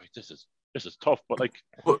 Jesus, right, this is tough, but like,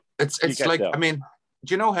 it's like there. I mean,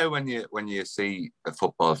 do you know how when you see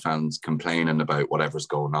football fans complaining about whatever's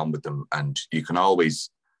going on with them, and you can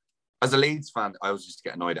always, as a Leeds fan, I always used to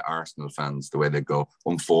get annoyed at Arsenal fans the way they go.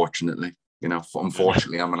 Unfortunately,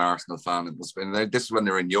 I'm an Arsenal fan. It must be, this is when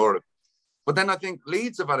they're in Europe. But then I think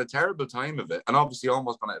Leeds have had a terrible time of it, and obviously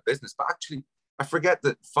almost gone out of business. But actually, I forget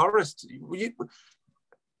that Forest,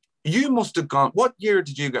 You must have gone. What year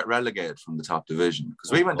did you get relegated from the top division?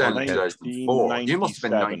 Because we went down in 2004. You must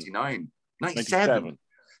have been 99, 97. Yeah.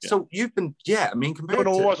 So you've been, I mean, compared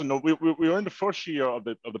no, to... it wasn't. No, we were in the first year of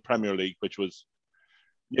the Premier League, which was,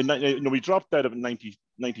 we dropped out of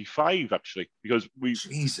 95 actually, because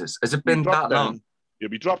Jesus, has it been that long? Yeah,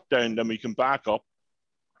 we dropped down, then we came back up,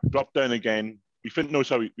 dropped down again. We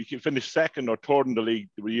finished second or third in the league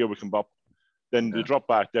the year we came up. Then we dropped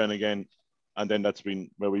back down again, and then that's been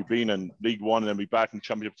where we've been in League One, and then we back in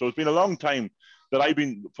Championship. So it's been a long time that I've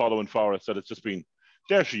been following Forest. That it's just been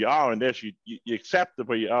there you are, and there you accept it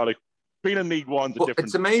where you are. Like being in League One's a different.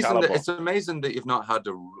 It's amazing. Caliber. It's amazing that you've not had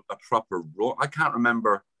a proper run. I can't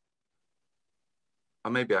remember. Or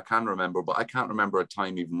maybe I can remember, but I can't remember a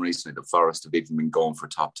time even recently that Forest have even been going for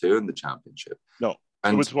top 2 in the Championship. No.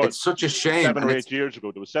 And it's such a shame. 7 or 8 years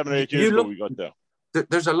ago. There was 7 or 8 years ago we got there.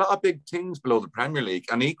 There's a lot of big teams below the Premier League,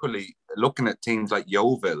 and equally looking at teams like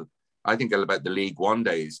Yeovil, I think about the League One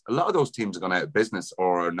days. A lot of those teams are gone out of business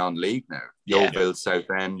or are non-league now. Yeovil,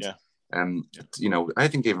 Southend. You know, I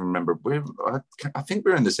think I even remember. I think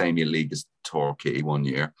we were in the same league as Torquay one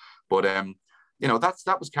year, but you know,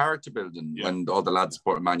 that was character building when all the lads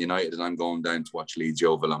supported Man United, and I'm going down to watch Leeds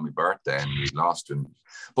Yeovil on my birthday, and we lost.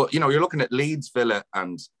 But you know, you're looking at Leeds, Villa,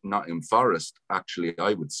 and Nottingham Forest. Actually,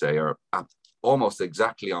 I would say are almost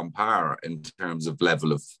exactly on par in terms of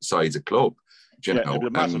level of size of club. You know,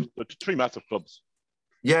 massive, 3 massive clubs.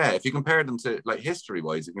 Yeah, if you compare them to, like,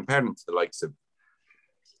 history-wise, you compare them to the likes of,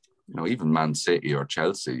 you know, even Man City or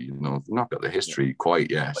Chelsea. You know, they've not got the history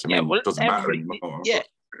quite yet. I mean, it doesn't matter anymore. Yeah.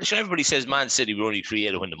 So everybody says Man City were only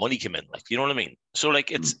created when the money came in, like, you know what I mean? So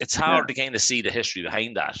like it's hard to kind of see the history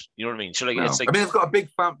behind that. You know what I mean? So like it's like, I mean, they've got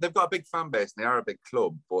a big fan base, and they are a big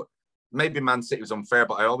club, but maybe Man City was unfair,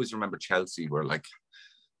 but I always remember Chelsea were like,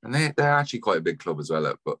 and they're actually quite a big club as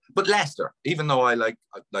well. But Leicester, even though I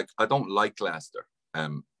don't like Leicester,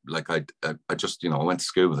 like I just, you know, I went to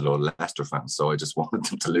school with a lot of Leicester fans, so I just wanted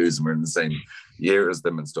them to lose, and we're in the same year as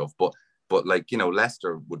them and stuff. But like, you know,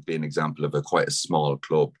 Leicester would be an example of quite a small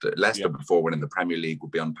club. Leicester before winning the Premier League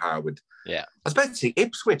would be on par with, I was about to say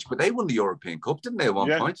Ipswich, but they won the European Cup, didn't they, at one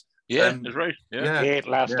point? Yeah, that's right. I hate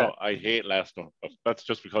Leicester. I hate Leicester. That's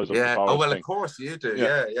just because of the Forest Oh, well, thing. Of course you do.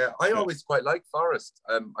 Yeah. I always quite like Forest.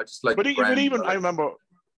 I just like. But even I remember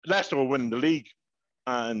Leicester were winning the league,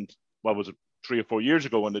 and what was it, 3 or 4 years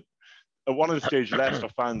ago, when at one of the stages Leicester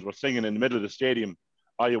fans were singing in the middle of the stadium,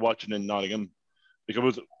 "Are you watching in Nottingham?"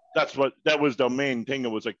 Because that was their main thing.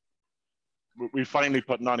 It was like, we finally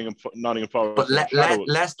put Nottingham Forest. But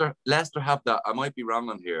Leicester have that. I might be wrong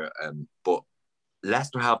on here, but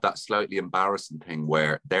Leicester have that slightly embarrassing thing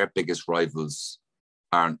where their biggest rivals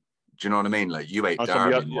aren't. Do you know what I mean? Like U8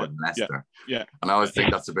 Derby more than Leicester. Yeah. And I always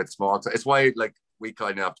think that's a bit small. It's why, like, we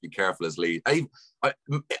kind of have to be careful as Leeds. I've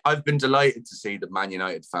been delighted to see that Man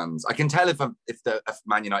United fans. I can tell if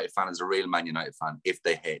Man United fan is a real Man United fan if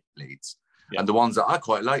they hate Leeds. Yeah. And the ones that I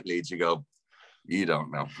quite like Leeds, you go, you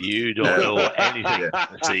don't know. You don't know anything.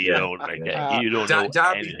 So you don't know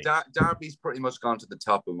anything. Derby's pretty much gone to the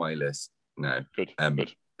top of my list now. Good.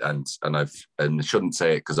 And I shouldn't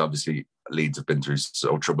say it because obviously Leeds have been through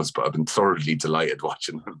so troubles, but I've been thoroughly delighted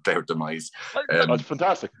watching their demise. That's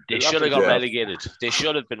fantastic. They should have got relegated. They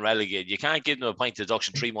should have been relegated. You can't give them a point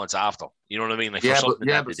deduction 3 months after. You know what I mean? Like, they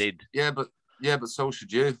did. Yeah, but so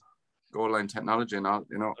should you. Goal line technology and all,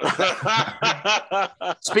 you know.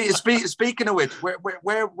 Speaking of which,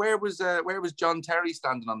 where was John Terry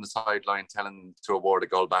standing on the sideline telling them to award a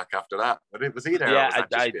goal back after that? Was he there? Yeah,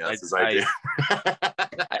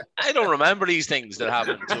 I don't remember these things that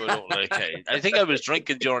happened. So I think I was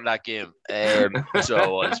drinking during that game. So I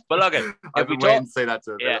was. But look, I've been waiting to say that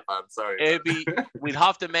to a I'm sorry. We'd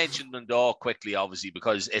have to mention Dundalk quickly, obviously,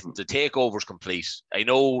 because the takeover's complete. I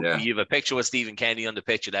know you have a picture with Stephen Kenny on the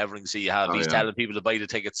pitch at Everything. So you have he's telling people to buy the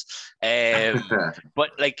tickets. But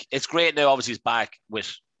like, it's great now. Obviously, it's back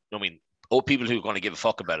with. I mean, people who are going to give a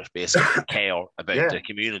fuck about it, basically, care about the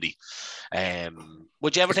community.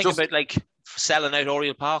 Would you ever think about like selling out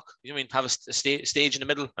Oriel Park? You mean have a stage in the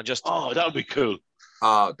middle and just? Oh, that would be cool.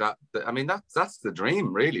 That's the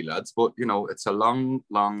dream, really, lads. But you know, it's a long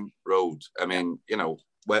road. I mean, you know,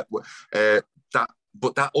 that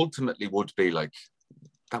ultimately would be like.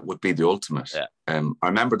 That would be the ultimate. Yeah. I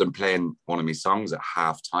remember them playing one of my songs at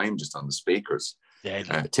half time just on the speakers. Yeah.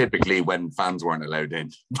 Typically when fans weren't allowed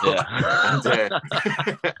in. Yeah. I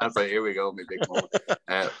was like, here we go, my big moment.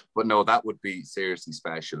 But no, that would be seriously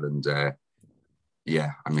special. And I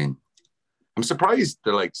mean, I'm surprised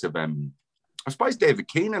the likes of I'm surprised David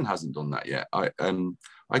Keenan hasn't done that yet. I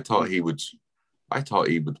thought he would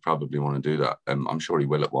probably want to do that. I'm sure he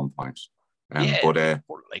will at one point. But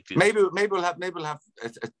likely. maybe we'll have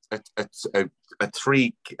a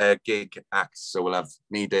 3 gig act. So we'll have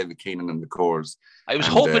me, David Keenan, and the Chorus. I was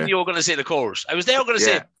hoping you were going to say the Chorus. I was there going to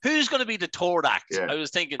say who's going to be the third act. Yeah. I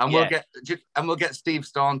was thinking, and we'll get Steve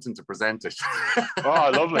Staunton to present it.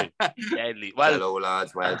 Oh, lovely. Deadly. Well, hello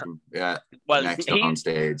lads, welcome. Yeah. Well, next on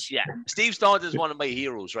stage. Yeah, Steve Staunton is one of my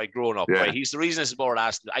heroes, right? Growing up, right? He's the reason this is more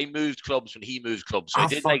last. I moved clubs when he moved clubs, so I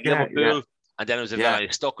did Liverpool. And then it was I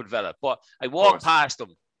stuck with Villa. But I walked past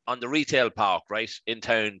him on the retail park, right, in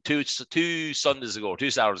town two Saturdays ago.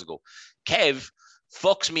 Kev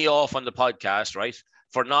fucks me off on the podcast, right,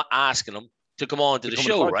 for not asking him to come on to the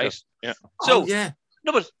show, right? Yeah. So,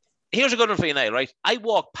 no, but here's a good one for you now, right? I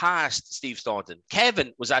walked past Steve Staunton.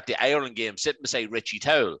 Kevin was at the Ireland game sitting beside Richie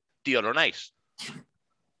Towell the other night.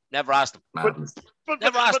 Never asked him.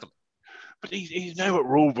 Never asked him. But he's now at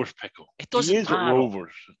Rovers, Pickle. It doesn't matter. At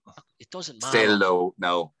Rovers. It doesn't matter. Still though,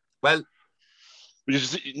 no. Well, you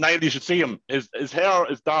should see him. His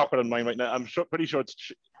hair is darker than mine right now. I'm pretty sure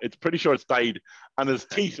it's dyed, and his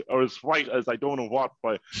teeth are as white as I don't know what.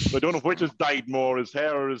 So I don't know which is dyed more, his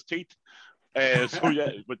hair or his teeth. He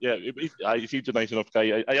seems a nice enough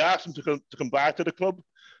guy. I asked him to come back to the club,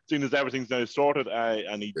 seeing as everything's now sorted,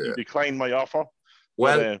 and he declined my offer.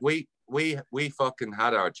 Well, we fucking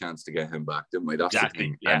had our chance to get him back, didn't we? That's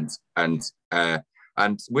exactly. The thing. Yeah.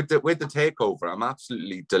 And with the takeover, I'm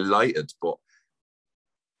absolutely delighted. But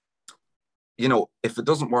you know, if it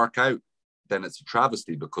doesn't work out, then it's a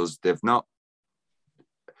travesty because the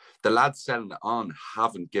lads selling it on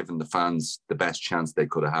haven't given the fans the best chance they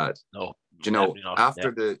could have had. No. Do you know,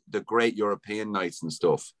 after the great European nights and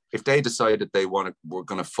stuff, if they decided we're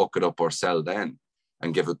going to fuck it up or sell then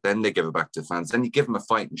and then they give it back to the fans, then you give them a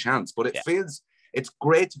fighting chance. But it's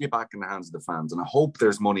great to be back in the hands of the fans, and I hope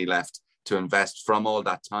there's money left to invest from all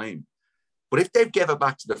that time. But if they give it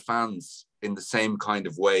back to the fans in the same kind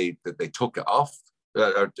of way that they took it off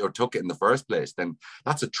or took it in the first place, then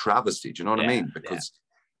that's a travesty. Do you know what I mean? Because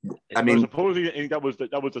I mean, supposedly that was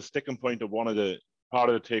the sticking point of one of the part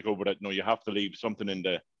of the takeover, that you have to leave something in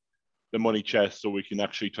the money chest so we can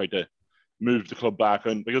actually try to move the club back.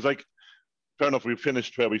 And because fair enough, we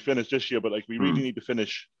finished where we finished this year, but we really need to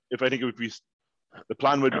finish. If I think it would be, the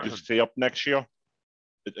plan would be to stay up next year.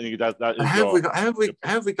 I think that is how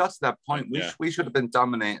have we got to that point? We should have been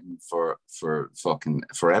dominating for fucking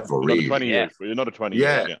forever. Another really, 20 years. Another 20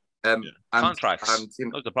 years. Yeah. Contracts. And,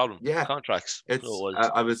 that's the problem. Yeah, contracts. It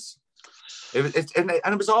was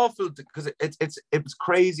awful because it was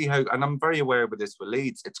crazy how, and I'm very aware of this with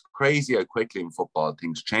Leeds. It's crazy how quickly in football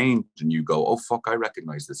things change, and you go, "Oh fuck, I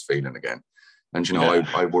recognise this feeling again." And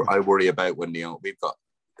I worry about when we've got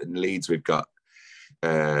in Leeds, we've got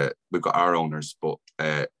our owners, but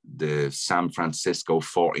the San Francisco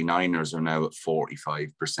 49ers are now at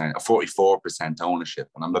 45%, 44% ownership,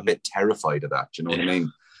 and I'm a bit terrified of that. Do you know what I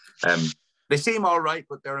mean? They seem all right,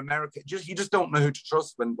 but they're American. You just don't know who to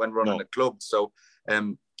trust when running a club. So,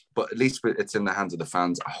 but at least it's in the hands of the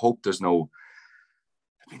fans. I hope there's no.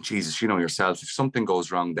 I mean, Jesus, you know yourself. If something goes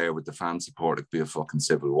wrong there with the fan support, it'd be a fucking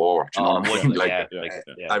civil war. Do you know what I mean?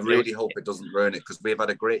 I really hope it doesn't ruin it, because we've had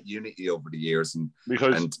a great unity over the years. When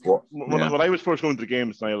I was first going to the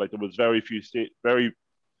games, Niall, there was very few the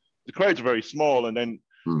crowds are very small, and then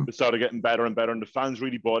it started getting better and better, and the fans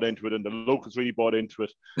really bought into it, and the locals really bought into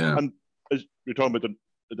it. Yeah. And as you're talking about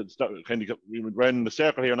we went round in the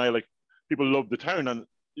circle here, and people loved the town, and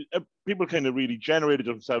people kind of really generated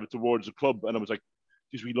themselves towards the club, and I was like,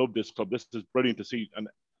 geez, we love this club. This is brilliant to see. And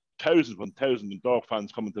thousands and thousands of dog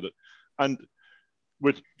fans coming to it. And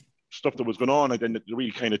with stuff that was going on, then it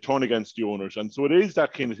really kind of turned against the owners. And so it is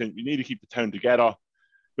that kind of thing. We need to keep the town together,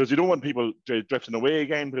 because you don't want people drifting away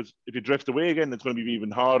again, because if you drift away again, it's going to be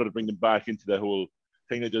even harder to bring them back into the whole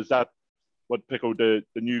thing. There's that, what Pico, the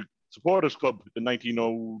new supporters club, the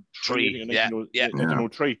 1903.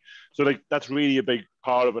 1903. So that's really a big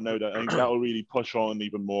part of it now. That I think that will really push on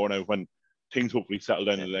even more now when things hopefully settle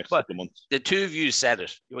down in the next couple of months. The two of you said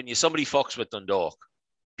it. When somebody fucks with Dundalk,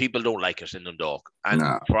 people don't like it in Dundalk. And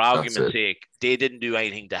for argument's sake, they didn't do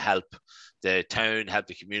anything to help the town, help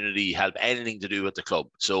the community, help anything to do with the club.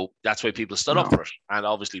 So that's why people stood up for it. And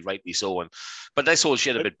obviously rightly so. But this whole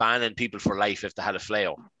shit about banning people for life if they had a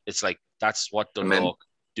flair. It's like, that's what Dundalk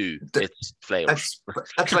do. It's flares.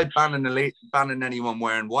 That's like banning anyone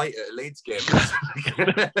wearing white at a Leeds game.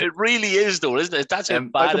 It really is, though, isn't it? That's how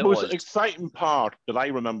bad it was. The most exciting part that I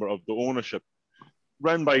remember of the ownership,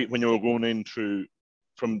 round by when you were going in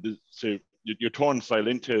from your turnstile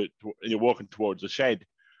and you're walking towards the shed,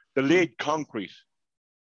 the laid concrete,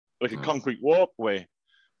 like a concrete walkway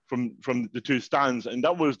from the two stands, and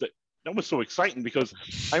that was that was so exciting because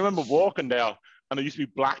I remember walking there and it used to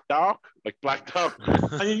be black dark,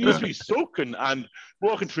 and you used to be soaking and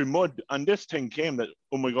walking through mud. And this thing came that,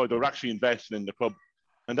 oh my God, they're actually investing in the club.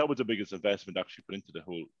 And that was the biggest investment actually put into the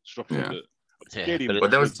whole structure of the stadium.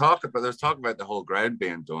 But there was talk about the whole ground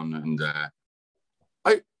being done, and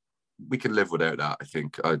we can live without that. I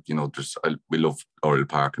think, we love Oriel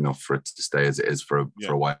Park enough for it to stay as it is for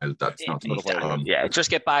a while. That's not too much problem. Yeah, just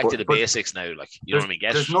get back to the basics now. Like, you know what I mean?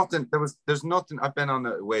 There's nothing. I've been on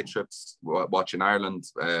away trips watching Ireland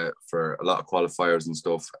for a lot of qualifiers and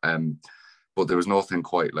stuff. But there was nothing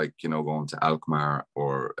quite like, going to Alkmaar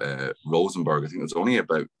or Rosenborg. I think it was only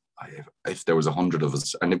about, if there was 100 of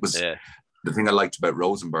us, and it was. Yeah. The thing I liked about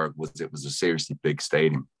Rosenborg was it was a seriously big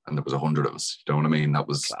stadium, and there was 100 of us. You know what I mean? That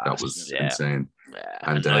was insane. Yeah.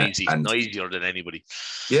 And noisier than anybody.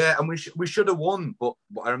 Yeah, and we should have won, but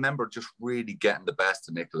I remember just really getting the best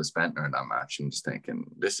of Nicholas Bentner in that match, and just thinking,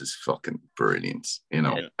 this is fucking brilliant.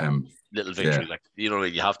 Little victory,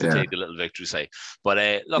 you have to take a little victory, say.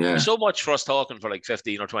 But look, so much for us talking for like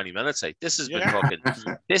 15 or 20 minutes. Like, this has been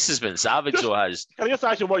this has been savage. So has. Can I just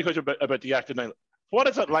ask you one question about the actor now? What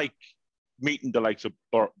is it like meeting the likes of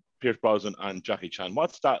Pierce Brosnan and Jackie Chan?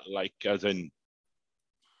 What's that like? As in,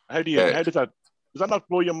 how does that not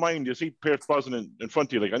blow your mind? You see Pierce Brosnan in front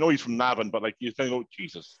of you. Like, I know he's from Navan, but like, you think, oh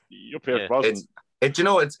Jesus, you're Pierce Brosnan.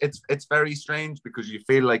 It's very strange because you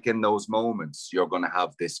feel like in those moments you're going to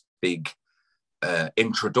have this big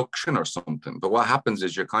introduction or something. But what happens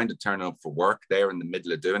is you're kind of turning up for work there in the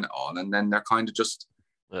middle of doing it all, and then they're kind of just.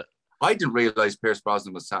 I didn't realize Pierce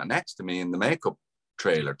Brosnan was sat next to me in the makeup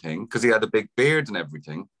trailer thing because he had a big beard and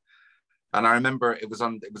everything. And I remember it was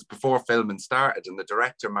before filming started, and the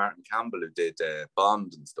director Martin Campbell, who did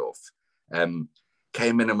Bond and stuff,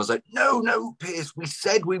 came in and was like, no, Pierce, we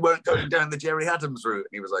said we weren't going down the Jerry Adams route.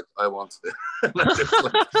 And he was like, I want to.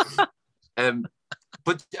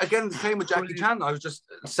 But again, the same with Jackie Chan. I was just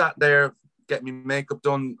sat there getting my makeup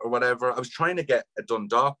done or whatever. I was trying to get a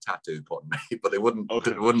Dundalk tattoo put on me, but they wouldn't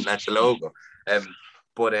let the logo.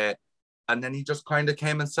 And then he just kind of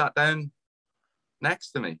came and sat down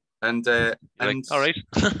next to me. And all right.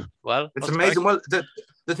 Well, it's amazing. Well,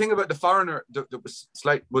 the thing about The Foreigner that was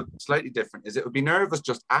slightly different is it would be nervous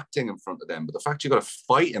just acting in front of them, but the fact you got to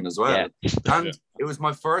fight him as well. Yeah. And it was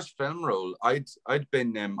my first film role. I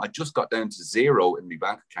just got down to zero in my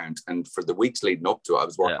bank account, and for the weeks leading up to it, I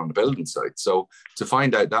was working on the building site. So to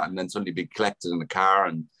find out that and then suddenly be collected in a car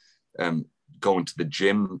and going to the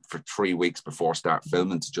gym for 3 weeks before start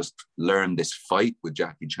filming to just learn this fight with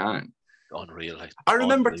Jackie Chan. Unreal. I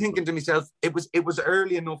remember thinking to myself, it was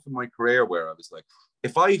early enough in my career where I was like,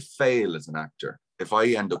 if I fail as an actor, if I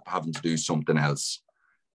end up having to do something else,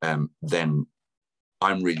 then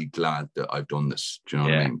I'm really glad that I've done this. Do you know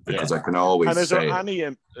what I mean? Because I can always and is say.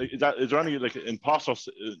 Is there any like imposter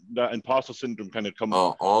syndrome kind of come?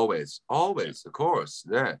 Oh, always, of course.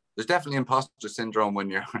 Yeah, there's definitely imposter syndrome when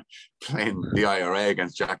you're playing the IRA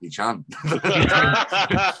against Jackie Chan.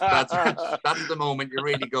 that's the moment you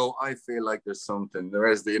really go, I feel like there's something. There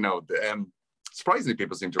is surprisingly,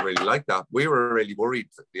 people seem to really like that. We were really worried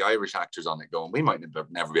that the Irish actors on it going, we might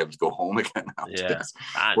never be able to go home again after this.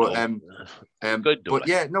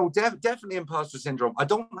 Definitely imposter syndrome. I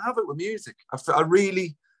don't have it with music. I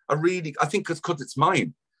think it's because it's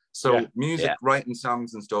mine. So music, writing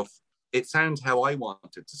songs and stuff, it sounds how I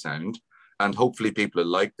want it to sound. And hopefully people will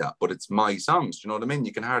like that. But it's my songs. Do you know what I mean?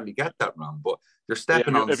 You can hardly get that wrong. But you're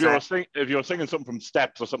stepping on. If you're singing something from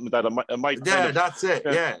Steps or something like that, it might. Yeah, that's it.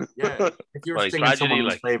 Yeah. If you're singing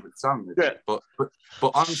someone's favorite song, but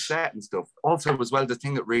on set and stuff. Also, as well, the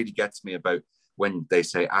thing that really gets me about when they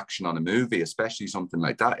say action on a movie, especially something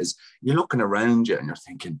like that, is you're looking around you and you're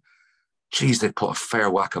thinking, geez, they put a fair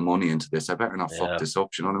whack of money into this. I better not fuck this up.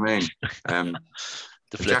 Do you know what I mean?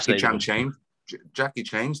 Jackie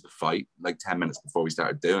changed the fight like 10 minutes before we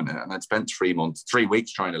started doing it, and I'd spent 3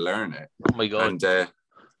 weeks trying to learn it. Oh my God.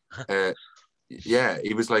 And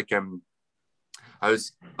he was like, I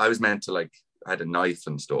was meant to, like, I had a knife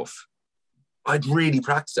and stuff. I'd really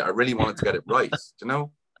practiced it. I really wanted to get it right, you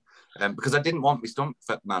know, because I didn't want my stunt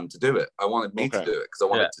man to do it. I wanted me to do it because I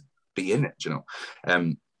wanted to be in it, you know.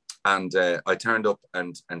 And I turned up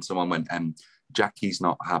and someone went, Jackie's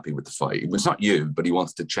not happy with the fight. It's not you, but he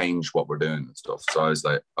wants to change what we're doing and stuff. So I was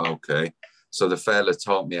like, okay. So the fella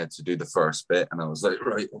taught me how to do the first bit, and I was like,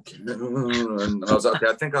 right, okay. And I was like, okay,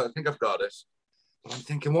 I think I've got it. But I'm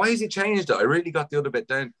thinking, why has he changed it? I really got the other bit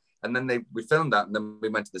down. And then we filmed that, and then we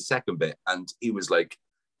went to the second bit, and he was like,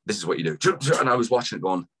 this is what you do. And I was watching it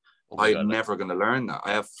going, I'm never going to learn that.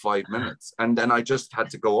 I have 5 minutes. And then I just had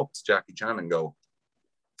to go up to Jackie Chan and go,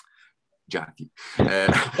 Jackie.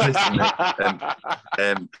 Listen, mate,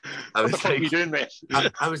 I was what the fuck are you doing, mate?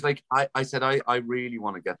 I was like, I said, I really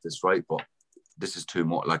want to get this right, but this is too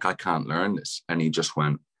much. Like, I can't learn this. And he just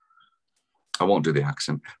went, I won't do the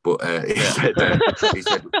accent, but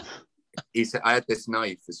he said, I had this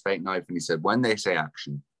knife, this fake knife, and he said, when they say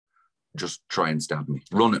action, just try and stab me.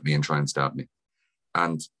 Run at me and try and stab me.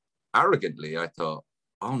 And arrogantly, I thought,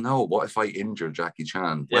 oh no, what if I injure Jackie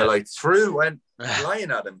Chan? Yeah. Well, I went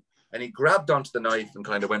flying at him, and he grabbed onto the knife and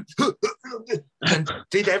kind of went and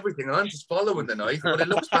did everything. And I'm just following the knife, but it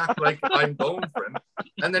looks back like I'm going for him.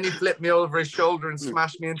 And then he flipped me over his shoulder and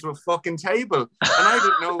smashed me into a fucking table. And I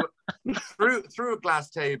didn't know, through a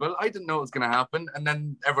glass table, I didn't know it was going to happen. And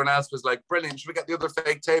then everyone else was like, brilliant, should we get the other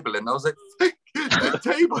fake table in? And I was like, fake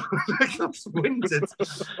table. Like, I'm winded.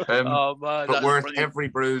 Oh, man, but worth every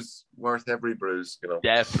bruise, you know.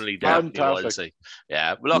 Definitely, I'll say.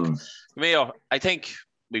 Yeah, but look, Mayo, I think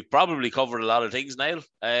we've probably covered a lot of things, Niall.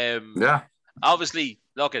 Yeah. Obviously,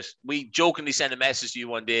 look, we jokingly sent a message to you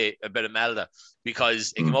one day about Imelda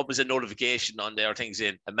because it came up as a notification on their things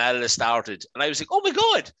in Imelda started. And I was like, oh my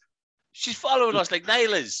God, she's following us like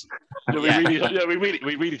Niall is. We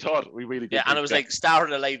really thought. We really did. Yeah, and I was like,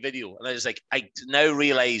 started a live video. And I was like, I now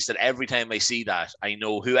realize that every time I see that, I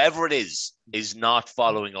know whoever it is not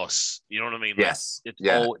following us. You know what I mean? Yes.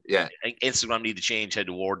 Yeah. Instagram need to change how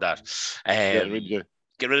to word that. Really do.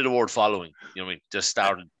 Get rid of the word following. You know what I mean? Just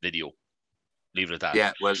start a video. Leave it at that.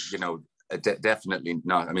 Yeah, well, you know, definitely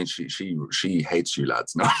not. I mean, she hates you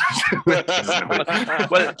lads. No. Well,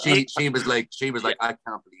 she was like, I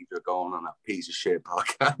can't believe you're going on that piece of shit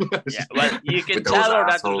podcast. Yeah, well, you can tell her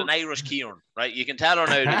that there was an Irish Kieran, right? You can tell her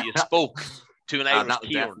now that you spoke to an Irish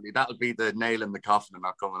Kieran. That'll be the nail in the coffin and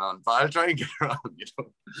not coming on. But I'll try and get her on, you know.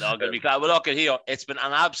 No, gonna be glad. Well, look at here. It's been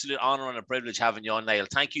an absolute honour and a privilege having you on, Niall.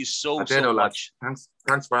 Thank you so much.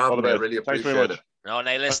 Thanks for having me. I really appreciate it. No,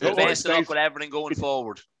 Niall, listen, best of luck with everything going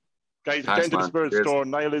forward. Guys, attend to the Spirit store.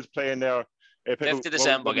 Niall is playing there. 5th of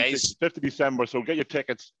December, guys. 5th of December. So get your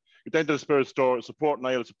tickets. Get down to the Spirit store. Support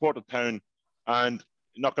Niall. Support the town. And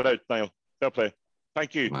knock it out, Niall. Fair play.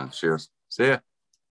 Thank you. Man, cheers. See ya.